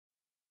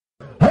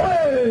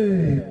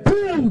Hey,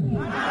 boom!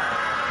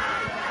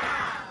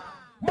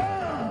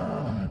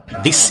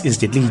 This is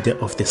the leader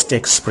of the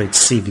Sterkspruit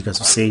Civic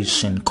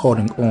Association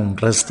calling on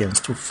residents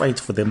to fight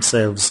for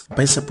themselves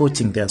by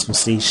supporting the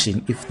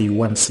association if they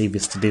want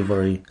service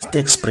delivery.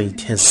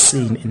 Sterkspruit has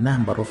seen a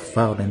number of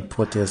violent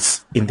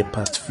protests in the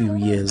past few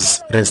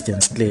years.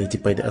 Residents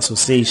led by the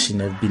association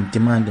have been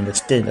demanding a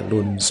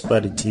standalone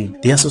municipality.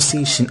 The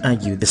association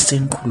argued the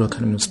Senqu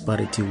local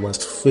municipality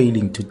was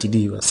failing to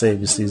deliver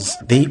services.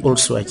 They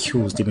also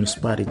accused the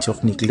municipality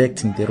of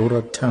neglecting the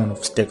rural town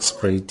of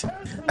Sterkspruit.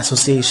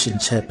 Association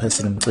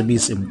chairperson Mcebisi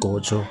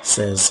Mgojo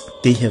says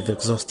they have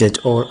exhausted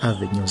all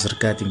avenues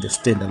regarding the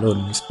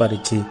standalone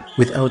municipality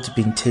without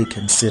being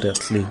taken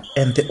seriously,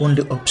 and the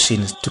only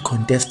option is to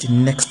contest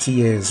in next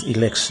year's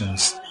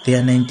elections.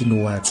 There are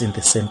 19 wards in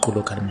the Senqu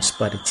local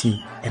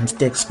municipality, and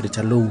Sterkspruit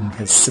alone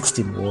has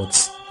 16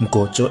 wards.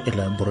 Mgojo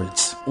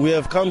elaborates. We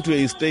have come to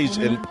a stage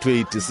and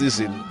to a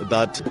decision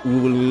that we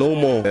will no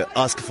more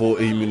ask for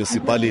a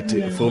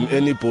municipality from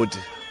anybody.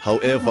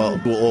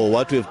 However, or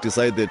what we have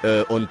decided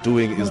on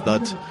doing is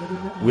that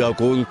we are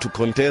going to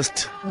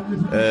contest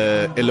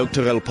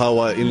electoral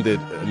power in the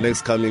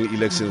next coming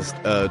elections,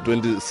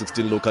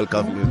 2016 local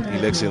government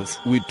elections.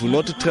 We do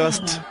not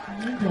trust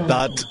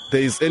that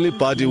there is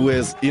anybody who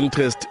has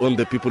interest on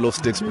the people of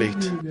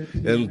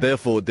Sterkspruit, and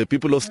therefore the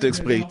people of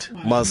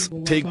Sterkspruit must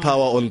take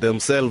power on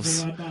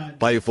themselves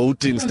by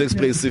voting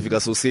Sterkspruit Civic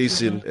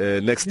Association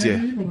next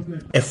year.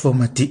 A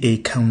former DA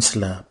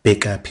councillor,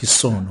 Bhekapi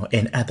Sono,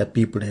 and other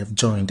people have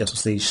joined the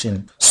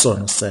association.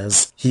 Sono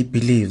says he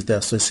believes the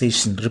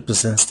association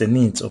represents the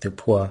needs of the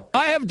poor.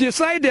 I have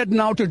decided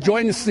now to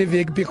join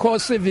Civic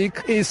because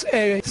Civic is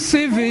a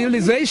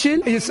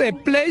civilization, it's a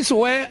place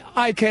where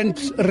I can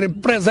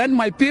represent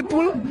my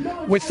people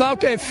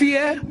without a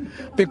fear,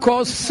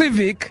 because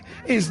Civic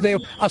is the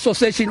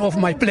association of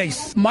my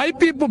place. My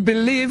people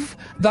believe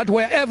that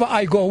wherever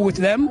I go with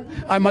them,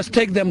 I must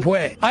take them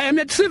where. I am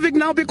at Civic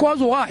now because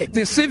why?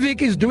 The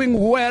Civic is doing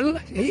well.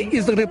 He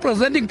is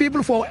representing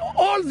people for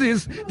all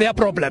their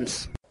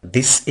problems.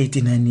 This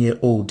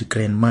 89-year-old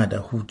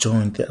grandmother who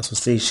joined the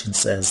association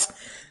says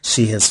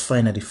she has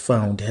finally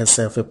found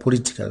herself a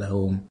political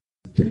home.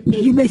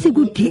 We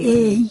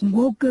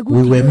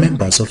were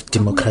members of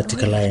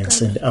Democratic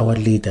Alliance, and our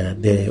leader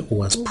there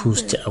was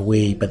pushed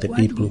away by the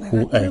people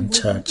who are in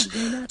charge.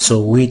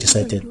 So we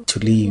decided to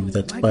leave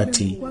that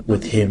party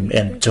with him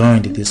and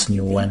joined this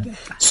new one.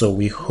 So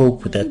we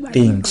hope that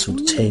things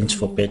will change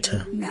for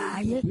better.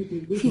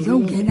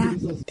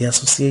 The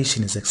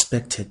association is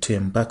expected to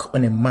embark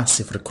on a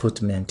massive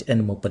recruitment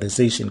and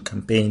mobilization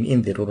campaign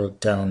in the rural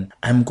town.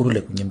 I'm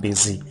Gurule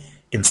Kunyembezi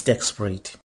in Sterkspruit.